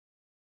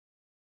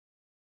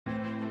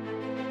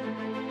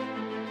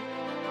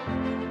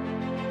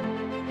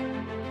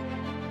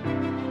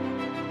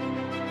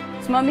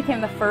Simone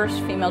became the first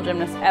female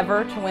gymnast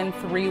ever to win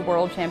 3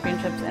 world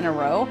championships in a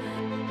row.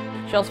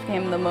 She also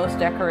became the most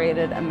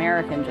decorated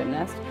American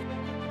gymnast.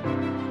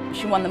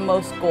 She won the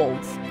most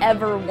golds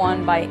ever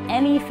won by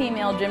any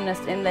female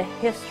gymnast in the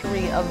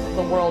history of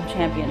the world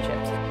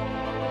championships.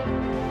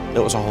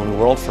 It was a whole new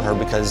world for her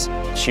because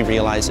she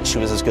realized that she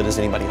was as good as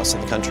anybody else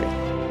in the country.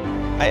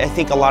 I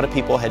think a lot of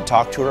people had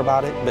talked to her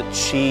about it, but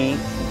she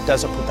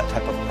doesn't put that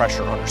type of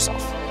pressure on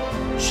herself.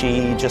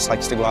 She just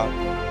likes to go out,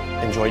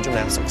 enjoy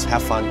gymnastics,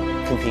 have fun,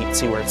 compete,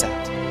 see where it's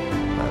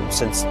at.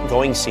 Since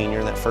going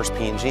senior, that first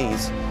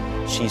P&Gs,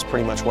 she's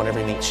pretty much won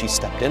every meet she's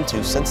stepped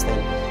into since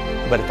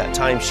then. But at that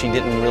time, she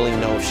didn't really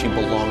know if she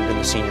belonged in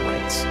the senior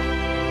ranks.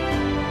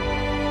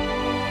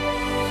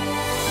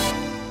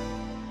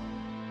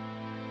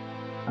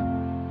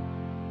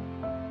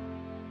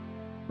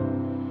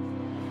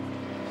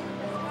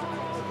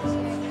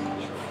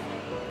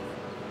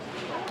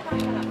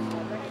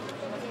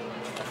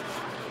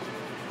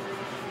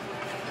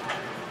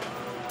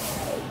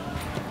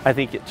 I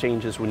think it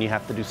changes when you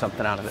have to do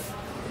something out of it.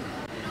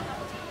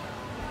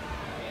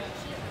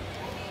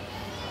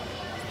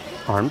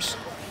 Arms.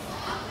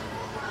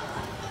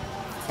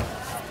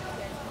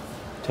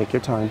 Take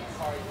your time.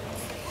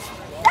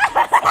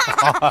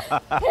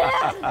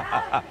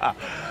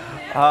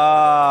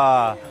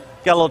 Got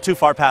a little too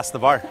far past the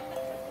bar.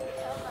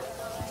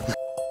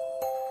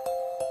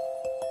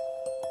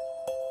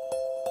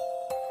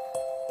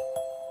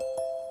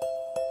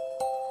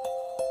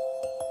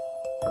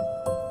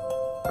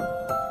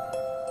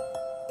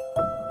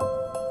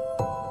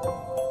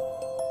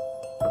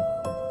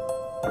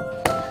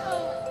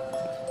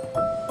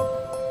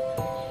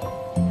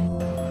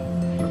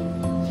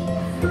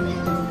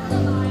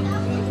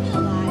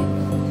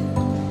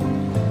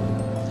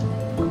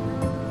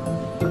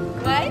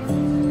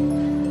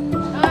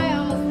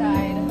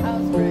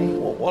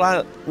 What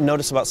I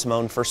noticed about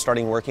Simone first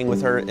starting working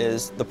with her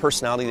is the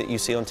personality that you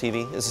see on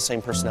TV is the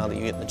same personality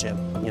you get in the gym.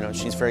 You know,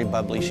 she's very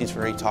bubbly, she's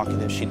very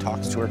talkative, she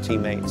talks to her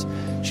teammates,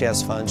 she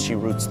has fun, she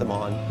roots them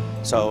on.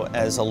 So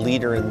as a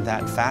leader in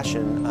that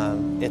fashion,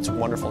 it's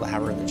wonderful to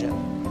have her in the gym.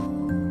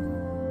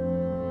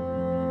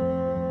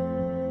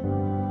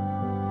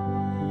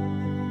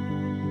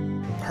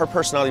 Her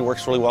personality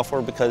works really well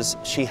for her because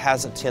she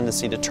has a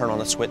tendency to turn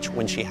on a switch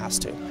when she has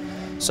to.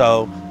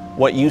 So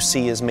what you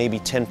see is maybe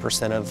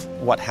 10% of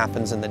what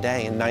happens in the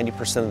day, and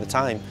 90% of the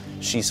time,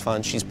 she's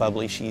fun, she's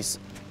bubbly, she's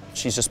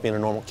just being a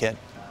normal kid.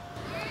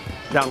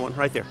 Down one,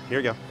 right there. Here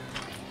you go.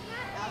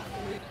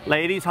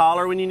 Ladies,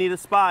 holler when you need a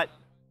spot.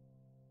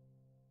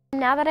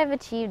 Now that I've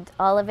achieved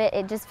all of it,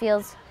 it just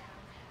feels,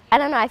 I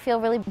don't know, I feel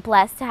really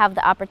blessed to have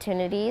the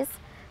opportunities.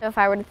 If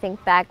I were to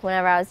think back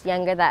whenever I was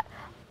younger that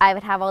I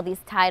would have all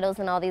these titles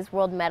and all these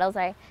world medals,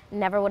 I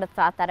never would have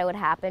thought that it would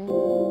happen.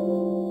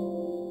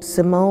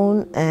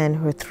 Simone and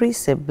her 3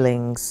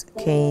 siblings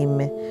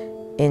came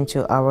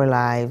into our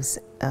lives.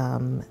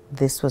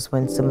 This was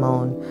when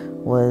Simone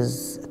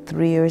was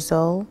 3 years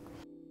old.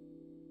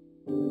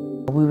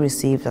 We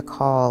received a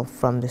call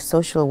from the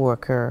social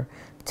worker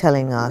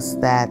telling us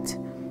that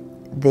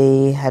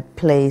they had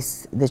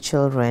placed the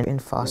children in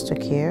foster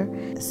care.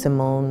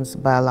 Simone's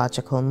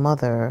biological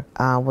mother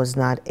was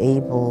not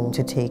able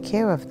to take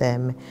care of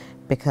them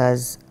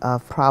because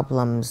of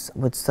problems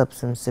with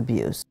substance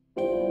abuse.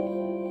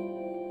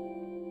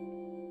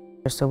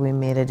 So we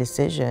made a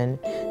decision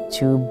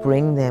to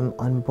bring them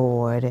on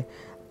board.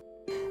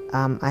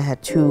 I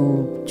had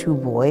two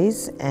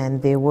boys,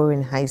 and they were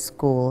in high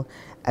school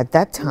at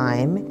that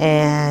time.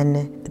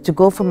 And to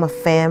go from a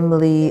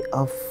family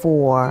of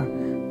 4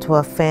 to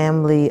a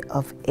family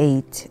of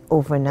 8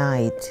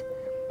 overnight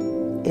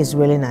is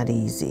really not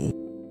easy.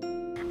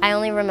 I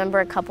only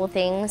remember a couple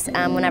things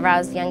whenever I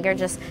was younger,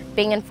 just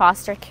being in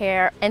foster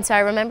care. And so I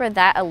remember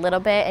that a little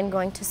bit and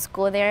going to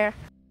school there.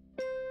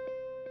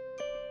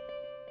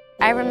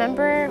 I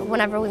remember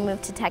whenever we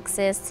moved to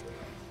Texas,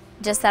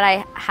 just that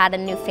I had a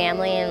new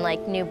family and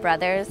like new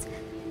brothers,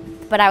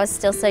 but I was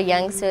still so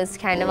young, so it's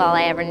kind of all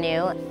I ever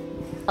knew.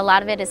 A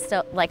lot of it is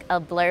still like a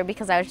blur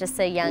because I was just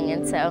so young,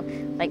 and so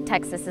like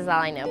Texas is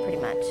all I know pretty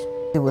much.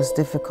 It was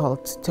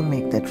difficult to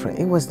make that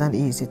it was not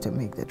easy to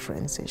make the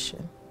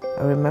transition.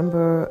 I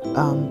remember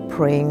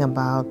praying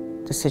about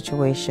the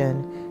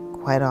situation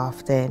quite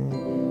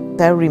often.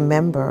 I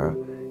remember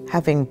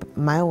having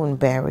my own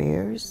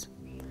barriers,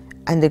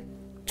 and the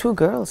 2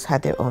 girls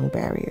had their own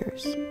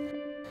barriers.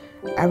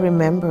 I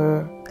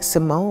remember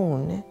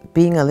Simone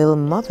being a little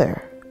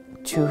mother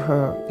to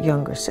her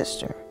younger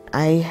sister.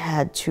 I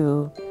had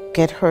to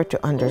get her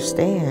to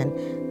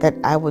understand that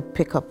I would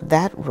pick up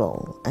that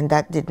role, and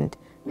that didn't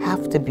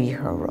have to be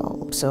her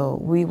role. So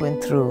we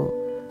went through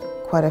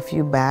quite a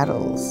few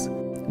battles,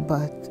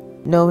 but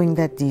knowing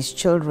that these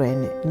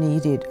children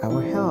needed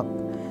our help,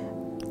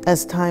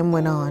 as time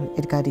went on,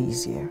 it got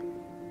easier.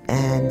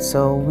 And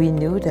so we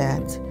knew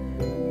that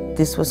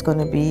this was going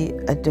to be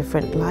a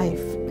different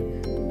life,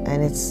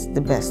 and it's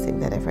the best thing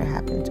that ever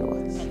happened to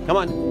us. Come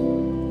on.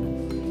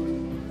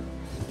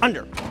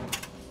 Under.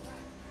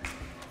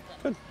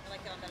 Good.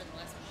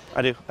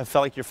 I do. I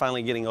felt like you're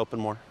finally getting open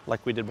more,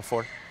 like we did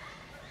before.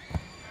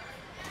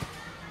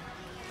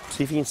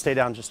 See if you can stay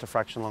down just a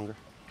fraction longer.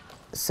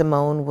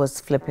 Simone was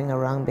flipping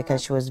around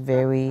because she was a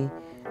very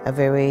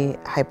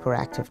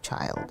hyperactive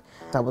child.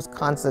 I was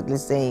constantly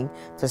saying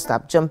to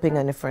stop jumping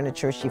on the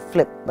furniture. She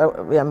flip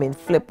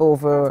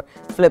over,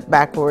 flip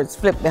backwards,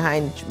 flip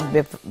behind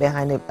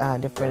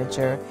the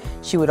furniture.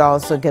 She would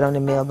also get on the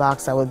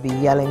mailbox. I would be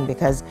yelling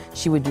because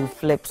she would do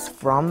flips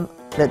from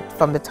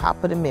the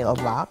top of the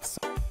mailbox.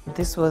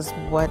 This was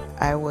what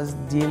I was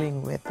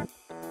dealing with.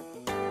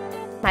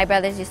 My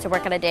brothers used to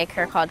work at a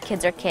daycare called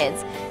Kids Are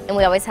Kids, and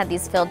we always had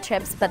these field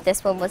trips, but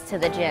this one was to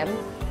the gym.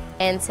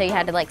 And so you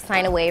had to like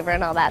sign a waiver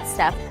and all that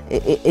stuff.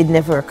 It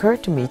never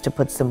occurred to me to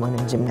put someone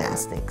in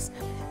gymnastics.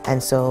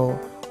 And so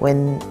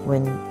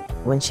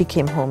when she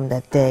came home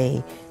that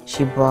day,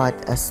 she brought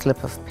a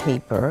slip of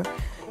paper.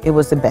 It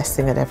was the best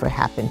thing that ever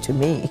happened to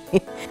me.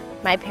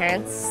 My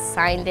parents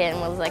signed it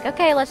and was like,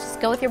 okay, let's just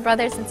go with your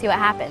brothers and see what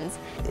happens.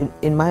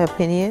 In my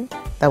opinion,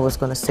 that was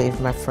going to save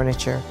my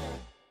furniture.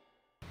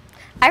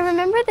 I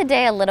remember the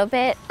day a little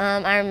bit.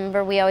 I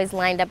remember we always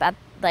lined up at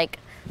like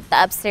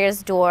the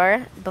upstairs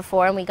door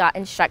before, and we got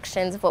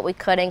instructions of what we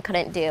could and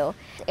couldn't do.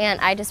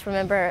 And I just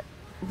remember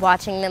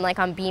watching them like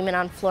on beam and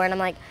on floor, and I'm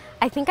like,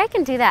 I think I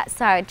can do that,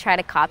 so I would try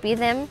to copy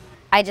them.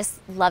 I just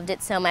loved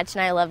it so much,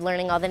 and I loved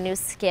learning all the new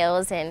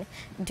skills and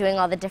doing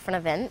all the different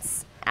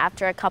events.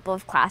 After a couple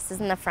of classes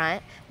in the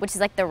front, which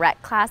is like the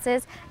rec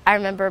classes, I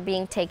remember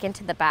being taken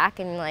to the back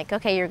and like,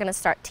 okay, you're gonna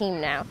start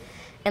team now.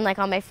 And like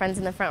all my friends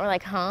in the front were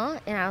like, huh?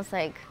 And I was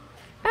like,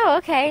 oh,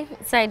 okay.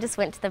 So I just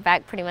went to the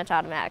back pretty much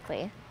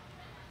automatically.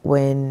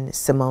 When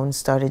Simone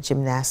started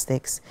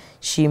gymnastics,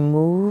 she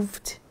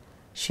moved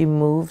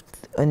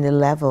on the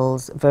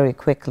levels very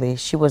quickly.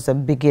 She was a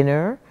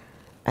beginner,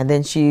 and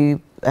then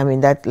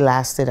that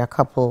lasted a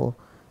couple,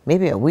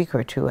 maybe a week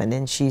or two, and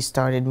then she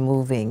started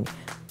moving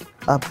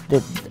up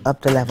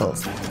the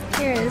levels.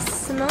 Here is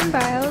Simone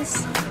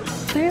Biles,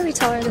 clearly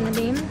taller than the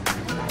beam.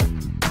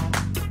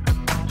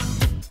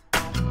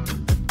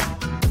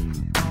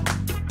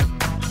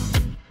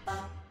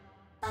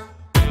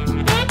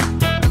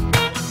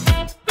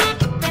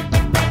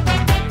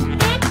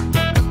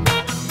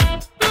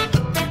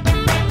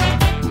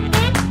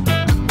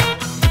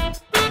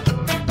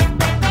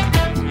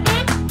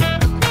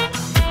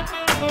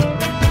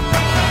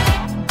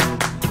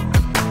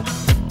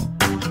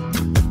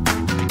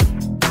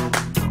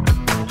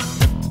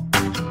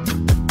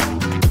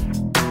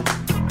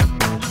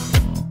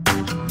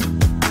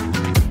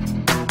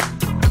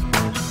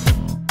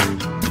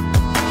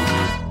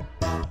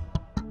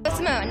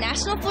 Simone,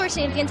 national floor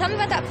champion. Tell me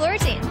about that floor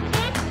routine.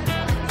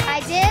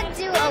 I did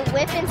do a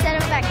whip instead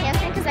of a back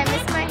handspring because I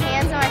missed my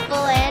hands on my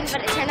full end,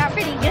 but it turned out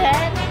pretty good.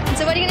 And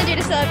so what are you going to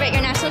do to celebrate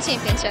your national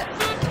championship?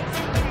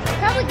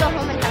 Probably go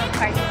home and have a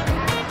party.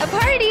 A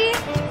party?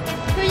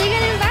 Who are you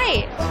going to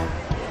invite?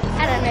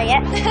 I don't know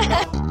yet.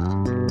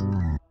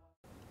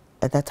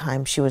 At that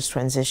time, she was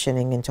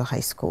transitioning into high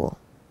school.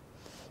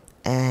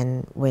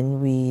 And when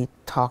we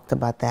talked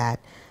about that,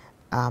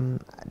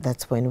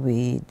 that's when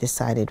we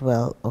decided,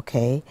 well,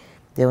 okay,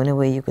 the only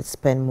way you could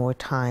spend more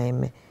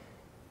time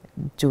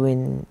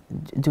doing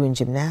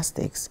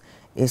gymnastics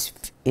is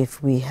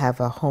if we have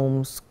a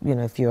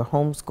if you're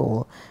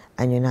homeschool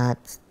and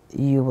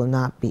you will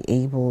not be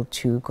able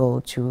to go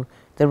to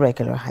the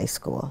regular high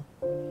school.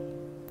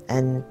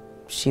 And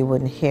she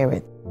wouldn't hear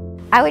it.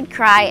 I would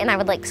cry and I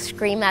would like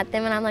scream at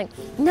them, and I'm like,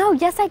 no,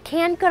 yes, I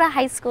can go to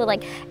high school.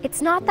 Like,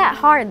 it's not that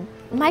hard.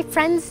 My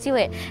friends do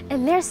it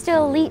and they're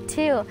still elite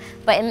too.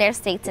 But in their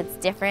states, it's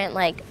different,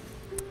 like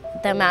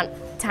the amount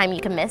of time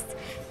you can miss.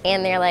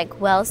 And they're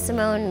like, well,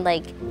 Simone,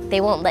 like,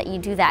 they won't let you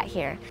do that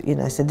here.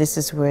 I said, this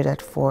is where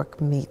that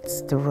fork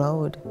meets the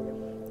road,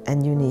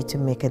 and you need to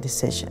make a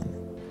decision.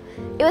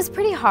 It was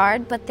pretty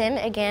hard, but then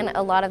again,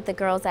 a lot of the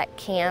girls at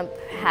camp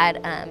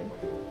had,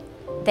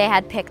 they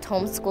had picked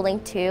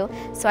homeschooling too,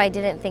 so I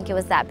didn't think it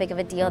was that big of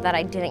a deal that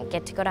I didn't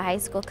get to go to high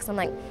school, because I'm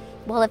like,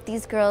 well, if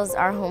these girls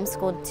are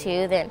homeschooled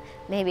too, then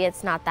maybe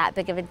it's not that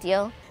big of a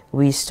deal.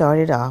 We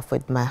started off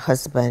with my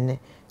husband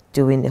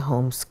doing the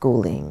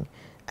homeschooling,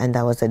 and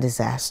that was a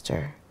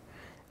disaster.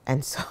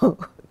 And so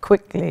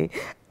quickly,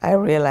 I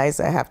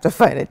realized I have to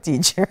find a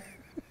teacher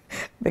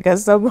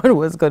because someone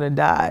was going to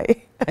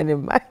die,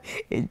 and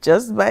it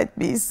just might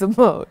be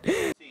Simone.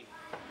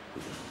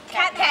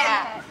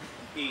 Cat.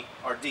 E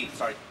or D,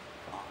 sorry.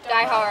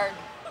 Die Hard.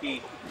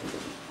 E.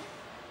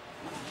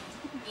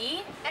 E?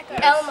 Echo.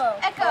 Elmo.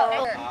 Echo.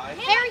 I.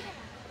 Harry.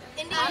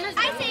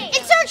 I say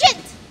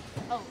Insurgent.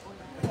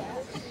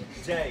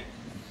 J.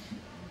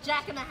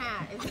 Jack in the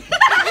Hat.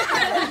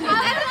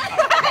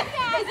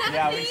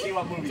 Yeah, we see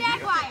what movie.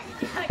 Jaguar.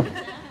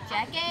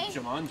 Jack A.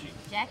 Jumanji.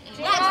 Jack A.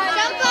 Jumbo.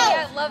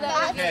 I love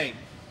that. Okay.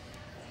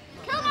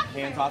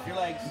 Hands off your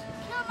legs.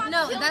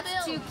 No,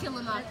 that's To Kill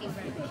a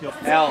Mockingbird.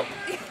 L.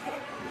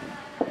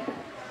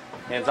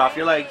 Hands off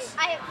your legs.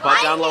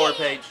 Butt down lower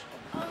page.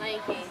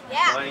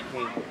 Yeah. Lion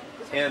King.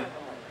 N.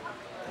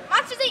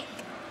 Monsters Inc.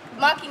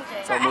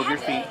 Mockingjay. So move your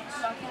feet.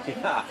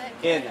 Yeah.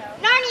 N.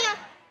 Narnia.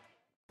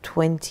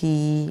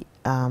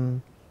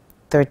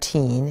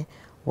 2013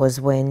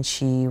 was when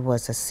she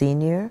was a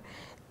senior,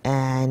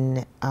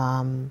 and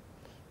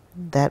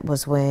that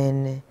was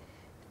when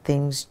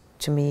things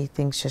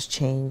just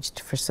changed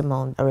for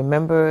Simone. I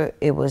remember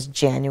it was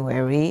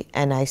January,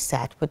 and I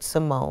sat with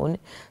Simone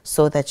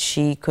so that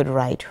she could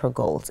write her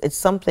goals. It's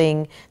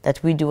something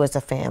that we do as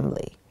a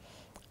family.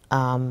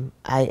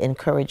 I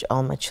encourage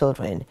all my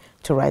children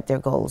to write their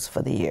goals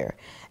for the year.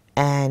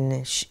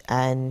 And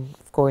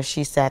of course,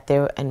 she sat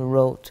there and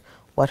wrote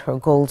what her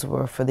goals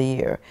were for the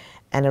year.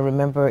 And I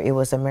remember it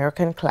was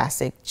American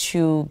Classic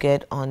to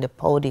get on the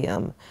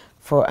podium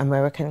for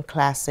American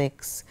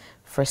Classics,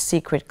 for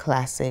Secret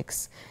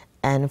Classics,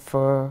 and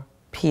for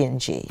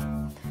P&G.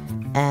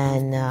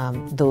 And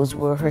those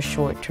were her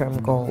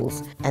short-term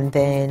goals. And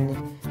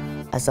then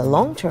as a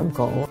long-term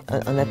goal,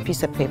 on a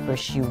piece of paper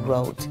she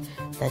wrote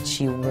that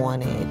she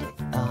wanted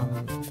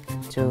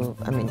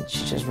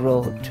she just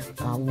wrote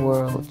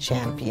World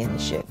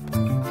Championship.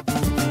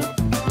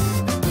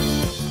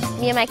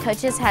 Me and my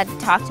coaches had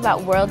talked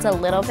about Worlds a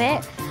little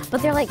bit,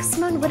 but they're like,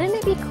 Simone, wouldn't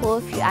it be cool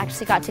if you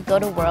actually got to go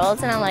to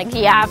Worlds? And I'm like,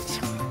 yeah,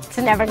 it's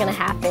never gonna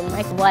happen,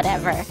 like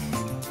whatever.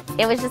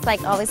 It was just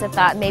like always a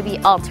thought, maybe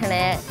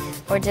alternate,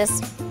 or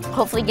just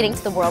hopefully getting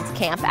to the Worlds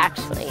camp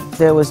actually.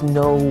 There was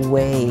no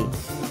way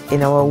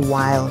in our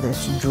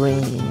wildest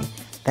dream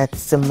that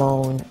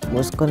Simone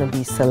was gonna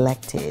be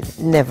selected.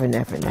 Never,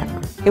 never,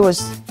 never. It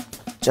was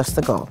just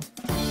a goal.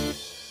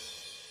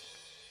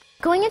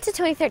 Going into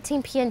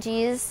 2013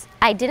 P&Gs,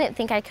 I didn't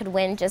think I could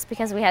win just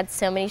because we had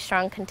so many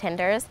strong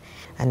contenders.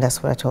 And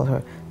that's what I told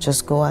her,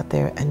 just go out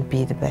there and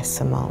be the best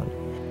Simone.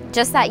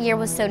 Just that year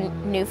was so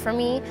new for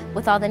me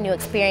with all the new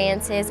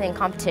experiences and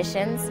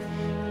competitions.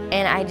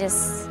 And I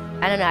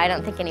don't know, I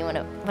don't think anyone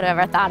would have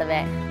ever thought of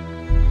it.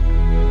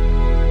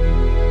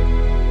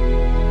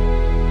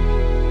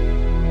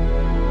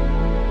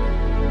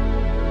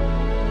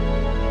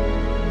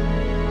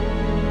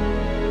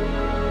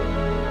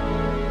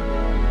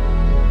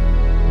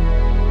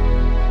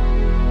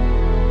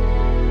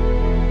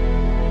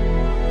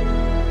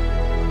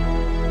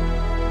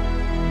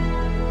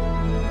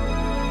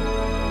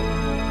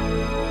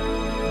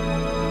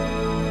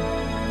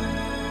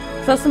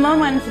 So Simone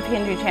went into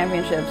P&G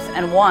Championships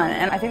and won,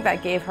 and I think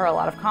that gave her a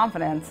lot of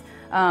confidence.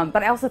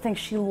 But I also think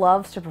she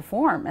loves to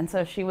perform, and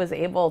so she was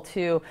able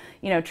to,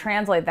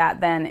 translate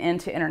that then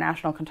into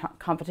international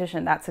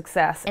competition, that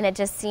success. And it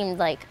just seemed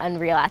like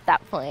unreal at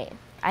that point.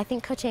 I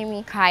think Coach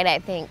Amy cried, I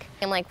think.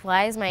 I'm like,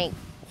 why is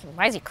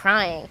he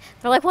crying?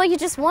 They're like, well, you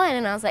just won.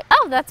 And I was like,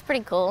 oh, that's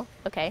pretty cool.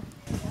 Okay.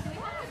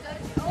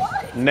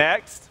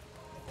 Next.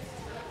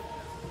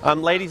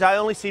 Ladies, I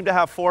only seem to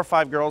have 4 or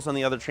 5 girls on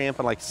the other tramp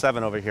and like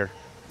 7 over here.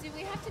 Do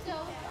we have to go?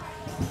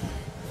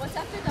 What's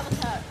after double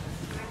tuck?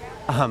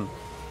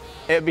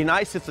 It'd be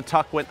nice if the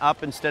tuck went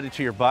up instead of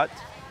to your butt.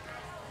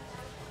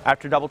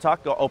 After double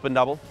tuck, go open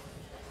double.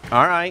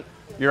 All right,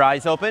 your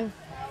eyes open.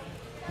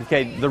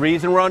 Okay, the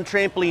reason we're on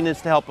trampoline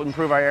is to help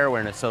improve our air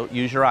awareness, so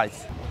use your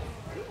eyes.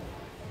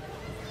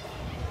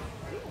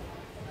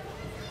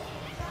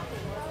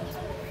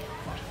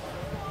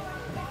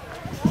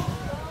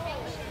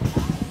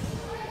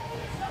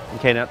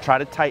 Okay, now try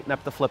to tighten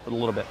up the flip a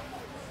little bit.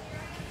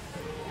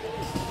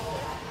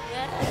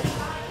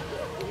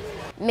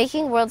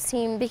 Making World's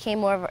team became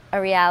more of a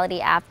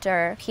reality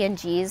after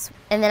P&Gs,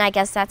 and then I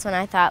guess that's when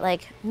I thought,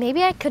 like,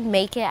 maybe I could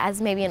make it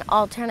as maybe an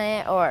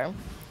alternate, or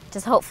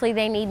just hopefully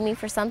they need me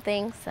for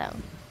something. So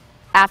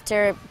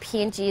after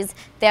P&Gs,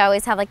 they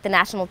always have like the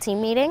national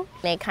team meeting.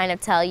 They kind of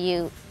tell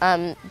you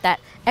that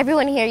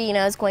everyone here,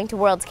 is going to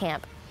World's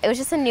camp. It was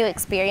just a new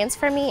experience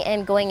for me,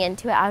 and going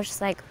into it, I was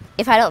just like,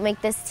 if I don't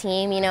make this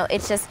team,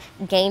 it's just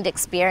gained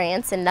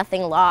experience and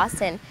nothing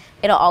lost, and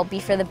it'll all be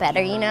for the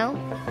better,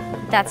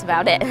 That's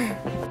about it.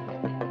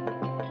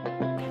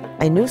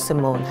 I knew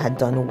Simone had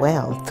done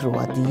well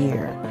throughout the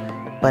year,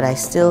 but I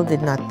still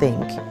did not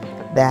think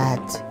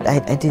that, I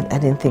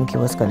didn't think it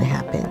was going to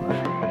happen.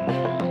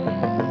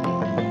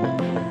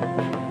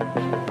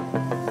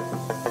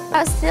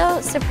 I was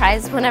still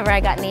surprised whenever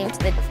I got named to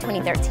the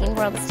 2013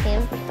 World's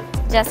team,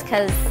 just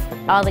because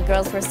all the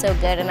girls were so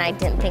good and I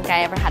didn't think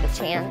I ever had a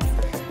chance.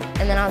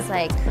 And then I was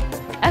like,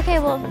 okay,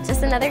 well,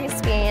 just another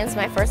experience,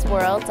 my first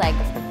Worlds.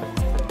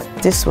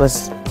 This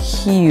was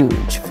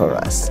huge for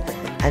us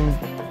and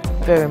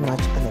very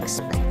much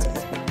unexpected.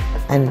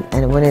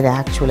 And when it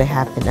actually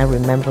happened, I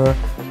remember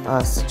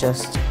us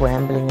just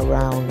scrambling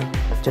around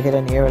to get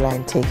an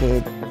airline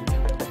ticket.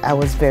 I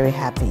was very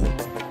happy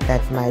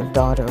that my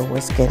daughter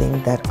was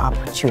getting that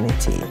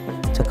opportunity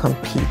to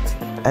compete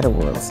at a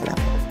World's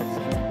level.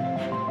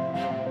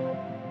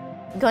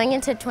 Going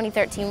into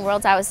 2013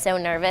 Worlds, I was so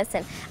nervous,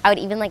 and I would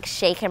even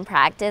shake in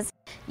practice.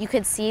 You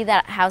could see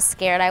that how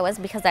scared I was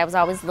because I was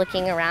always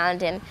looking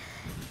around, and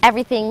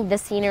everything, the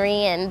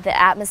scenery and the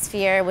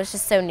atmosphere was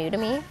just so new to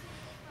me.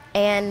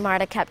 And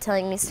Marta kept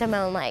telling me,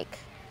 Simone,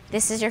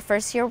 this is your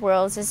first year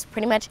Worlds, this is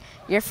pretty much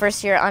your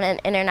first year on an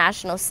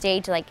international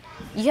stage. Like,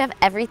 you have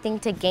everything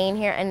to gain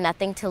here and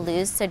nothing to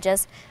lose, so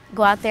just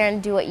go out there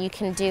and do what you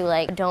can do.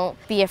 Like, don't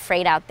be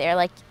afraid out there.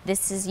 Like,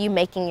 this is you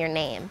making your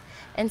name.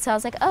 And so I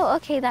was like, oh,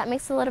 okay, that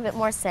makes a little bit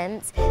more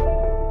sense.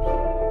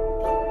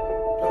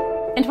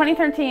 In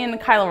 2013,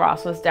 Kyla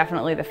Ross was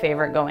definitely the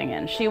favorite going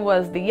in. She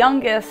was the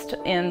youngest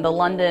in the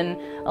London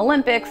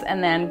Olympics,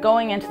 and then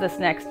going into this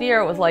next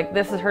year, it was like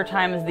this is her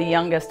time as the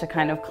youngest to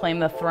kind of claim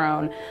the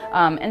throne.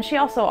 And she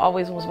also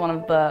always was one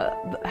of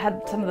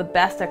had some of the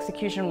best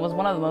execution, was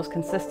one of the most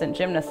consistent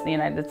gymnasts in the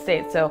United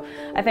States. So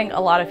I think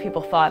a lot of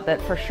people thought that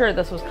for sure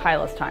this was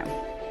Kyla's time.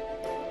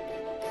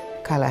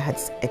 Kyla had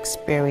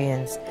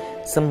experienced,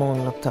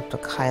 Simone looked up to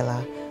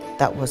Kyla.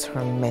 That was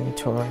her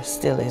mentor,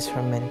 still is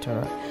her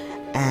mentor.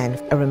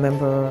 And I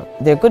remember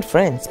they're good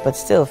friends, but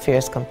still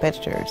fierce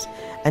competitors.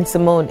 And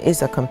Simone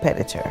is a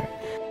competitor.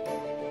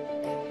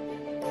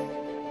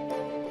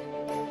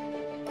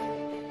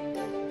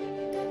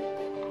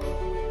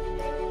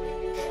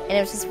 And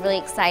it was just really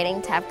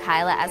exciting to have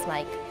Kyla as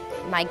my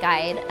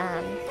guide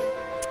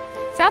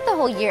throughout the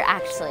whole year,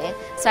 actually.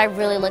 So I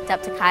really looked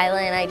up to Kyla,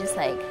 and I just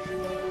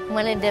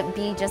wanted to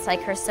be just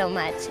like her so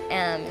much.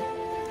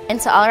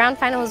 And so all-around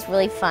final was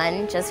really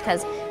fun, just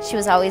because she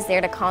was always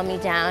there to calm me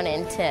down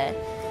and to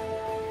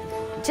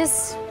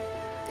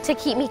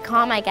keep me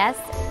calm, I guess.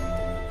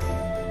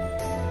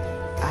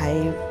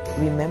 I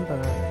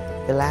remember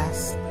the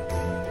last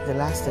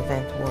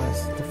event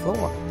was the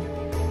floor.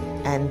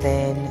 And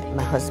then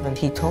my husband,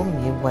 he told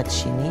me what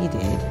she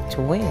needed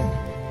to win.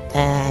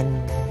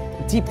 And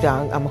deep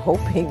down, I'm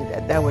hoping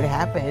that that would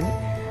happen.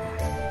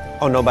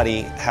 Oh,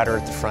 nobody had her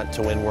at the front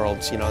to win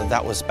Worlds. You know,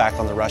 that was back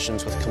on the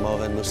Russians with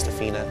Kamova and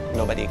Mustafina.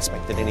 Nobody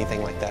expected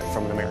anything like that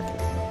from an American.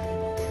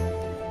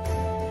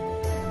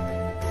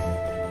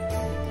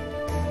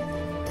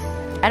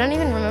 I don't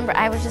even remember.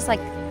 I was just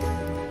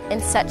in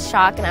such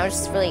shock, and I was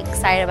just really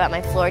excited about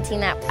my floor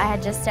routine that I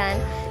had just done.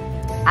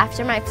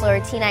 After my floor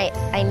routine,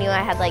 I knew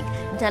I had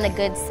done a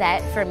good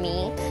set for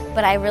me,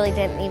 but I really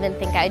didn't even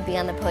think I'd be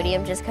on the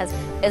podium, just because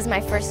it was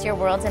my first year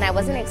Worlds and I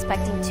wasn't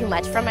expecting too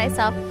much from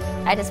myself.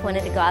 I just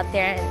wanted to go out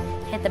there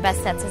and hit the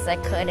best sets as I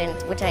could, and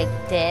which I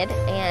did.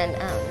 And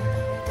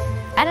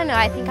I don't know,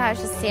 I think I was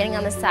just standing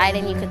on the side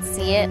and you could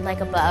see it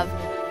above.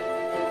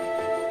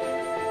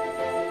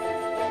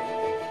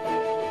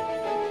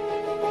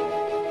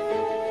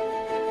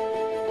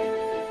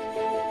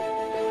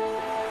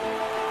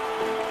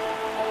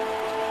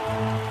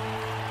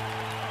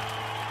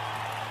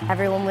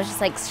 Everyone was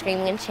just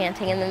screaming and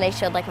chanting, and then they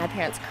showed my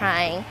parents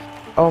crying.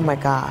 Oh my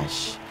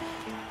gosh,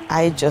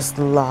 I just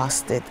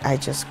lost it. I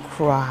just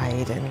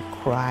cried and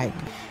cried.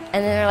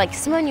 And then they're like,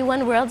 Simone, you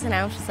won Worlds, and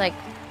I was just like,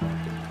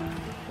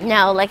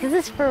 no, is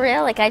this for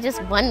real? I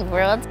just won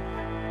Worlds.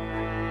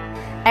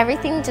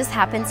 Everything just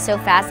happened so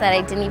fast that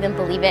I didn't even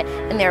believe it,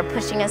 and they were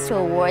pushing us to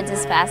awards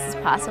as fast as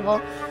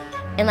possible.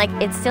 And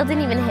it still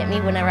didn't even hit me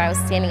whenever I was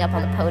standing up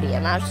on the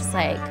podium. I was just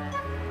like,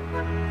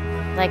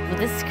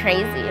 this is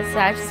crazy. So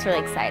I was just really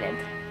excited.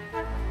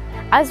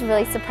 I was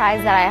really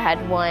surprised that I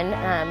had won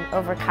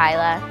over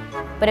Kyla,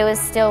 but it was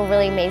still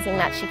really amazing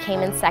that she came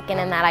in second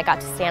and that I got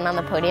to stand on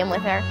the podium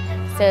with her.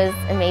 So it was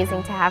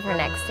amazing to have her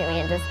next to me,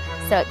 and just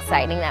so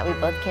exciting that we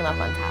both came up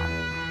on top.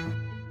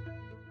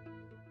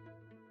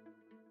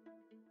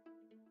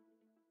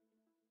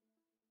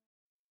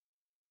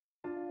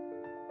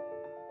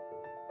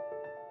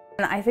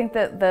 And I think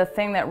that the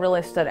thing that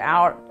really stood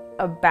out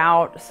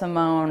about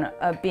Simone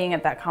being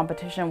at that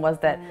competition was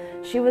that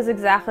she was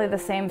exactly the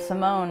same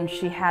Simone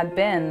she had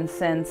been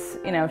since,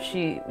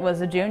 she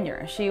was a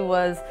junior. She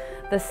was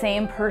the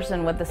same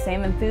person with the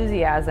same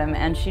enthusiasm,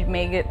 and she'd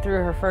made it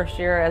through her first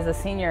year as a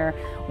senior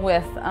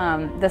with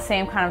the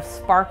same kind of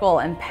sparkle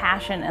and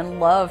passion and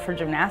love for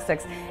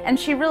gymnastics. And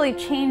she really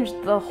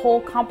changed the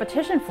whole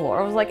competition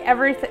floor. It was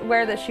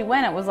everywhere that she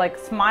went, it was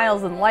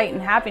smiles and light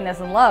and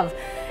happiness and love.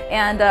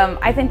 And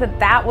I think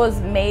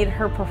that made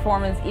her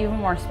performance even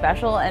more special,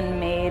 and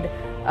made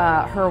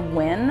her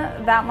win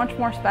that much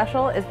more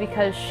special, is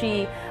because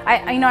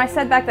I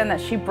said back then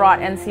that she brought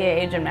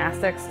NCAA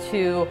gymnastics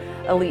to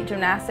elite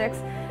gymnastics.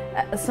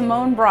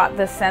 Simone brought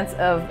this sense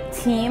of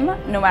team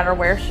no matter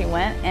where she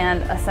went,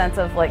 and a sense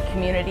of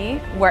community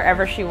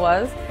wherever she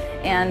was.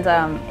 And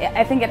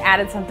I think it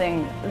added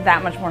something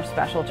that much more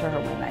special to her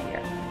win that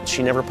year.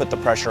 She never put the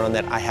pressure on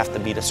that I have to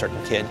beat a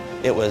certain kid.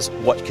 It was,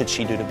 what could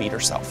she do to beat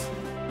herself?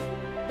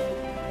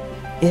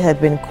 It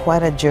had been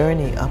quite a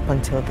journey up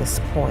until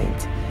this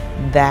point.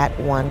 That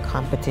one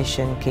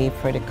competition gave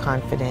her the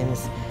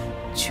confidence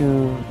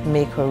to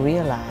make her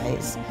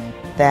realize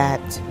that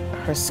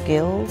her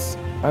skills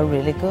are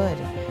really good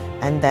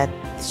and that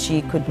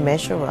she could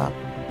measure up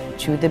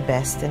to the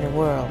best in the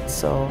world.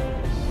 So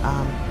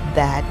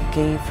that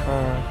gave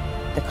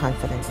her the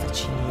confidence that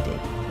she needed.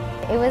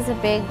 It was a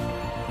big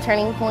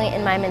turning point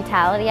in my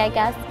mentality, I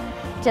guess,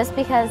 just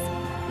because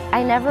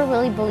I never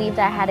really believed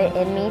I had it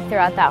in me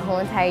throughout that whole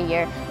entire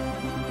year.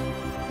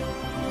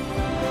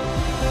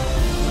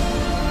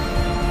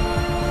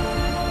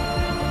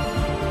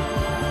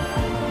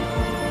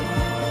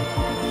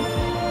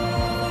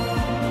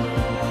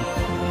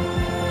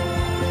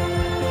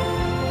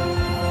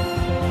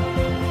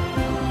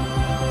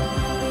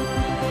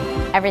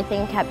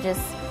 Everything kept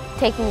just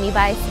taking me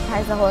by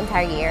surprise the whole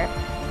entire year.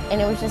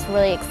 And it was just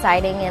really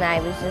exciting, and I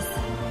was just,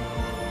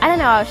 I don't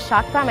know, I was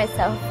shocked by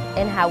myself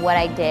and what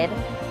I did.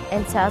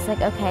 And so I was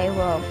like, okay,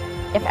 well,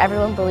 if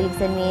everyone believes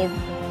in me,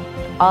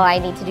 all I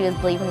need to do is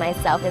believe in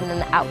myself, and then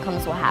the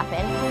outcomes will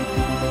happen.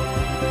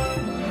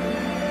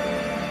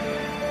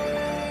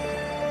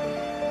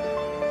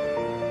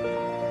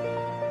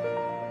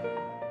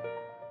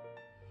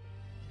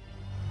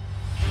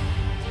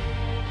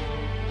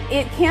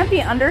 It can't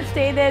be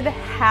understated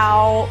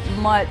how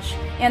much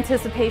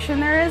anticipation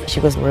there is. She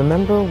goes,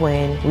 remember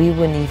when we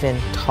wouldn't even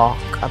talk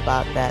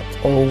about that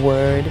old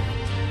word?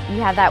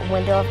 You have that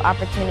window of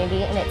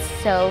opportunity, and it's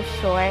so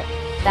short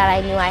that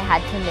I knew I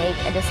had to make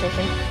a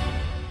decision.